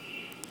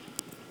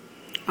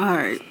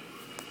Alright.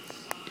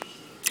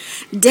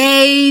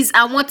 Days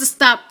I want to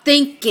stop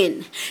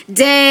thinking.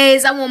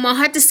 Days I want my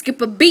heart to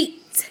skip a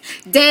beat.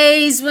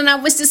 Days when I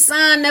wish the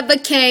sun never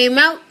came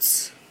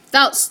out.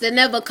 Thoughts that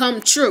never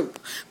come true.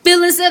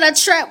 Feelings that are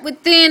trapped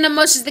within.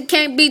 Emotions that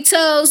can't be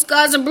told.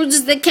 Scars and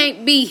bruises that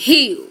can't be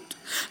healed.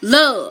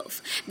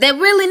 Love that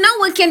really no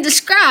one can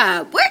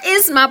describe. Where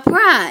is my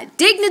pride?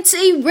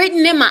 Dignity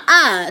written in my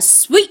eyes.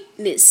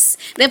 Sweetness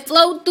that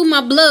flowed through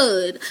my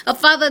blood. A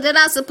father that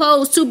I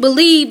supposed to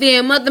believe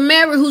in. Mother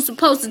Mary who's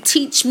supposed to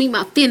teach me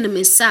my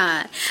venomous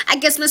side. I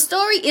guess my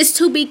story is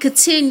to be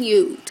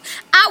continued.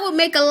 I will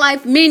make a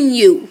life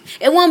menu.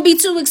 It won't be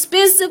too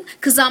expensive,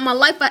 cause all my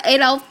life I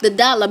ate off the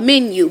dollar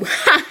menu.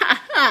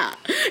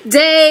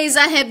 Days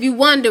I have you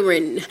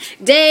wondering.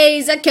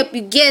 Days I kept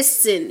you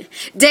guessing.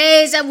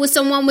 Days I wish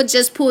someone would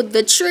just pull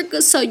the trigger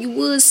so you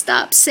would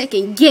stop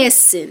second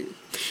guessing.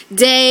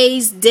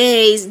 Days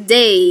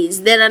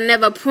that I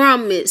never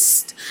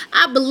promised.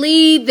 I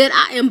believe that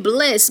I am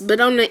blessed,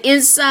 but on the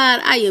inside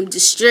I am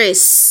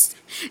distressed.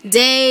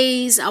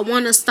 Days I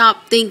want to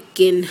stop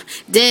thinking.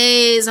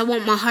 Days I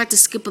want my heart to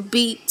skip a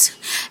beat.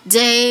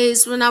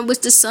 Days when I wish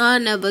the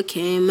sun never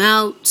came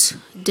out.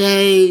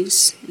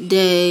 Days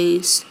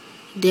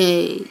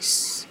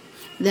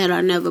that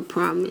I never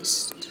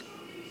promised.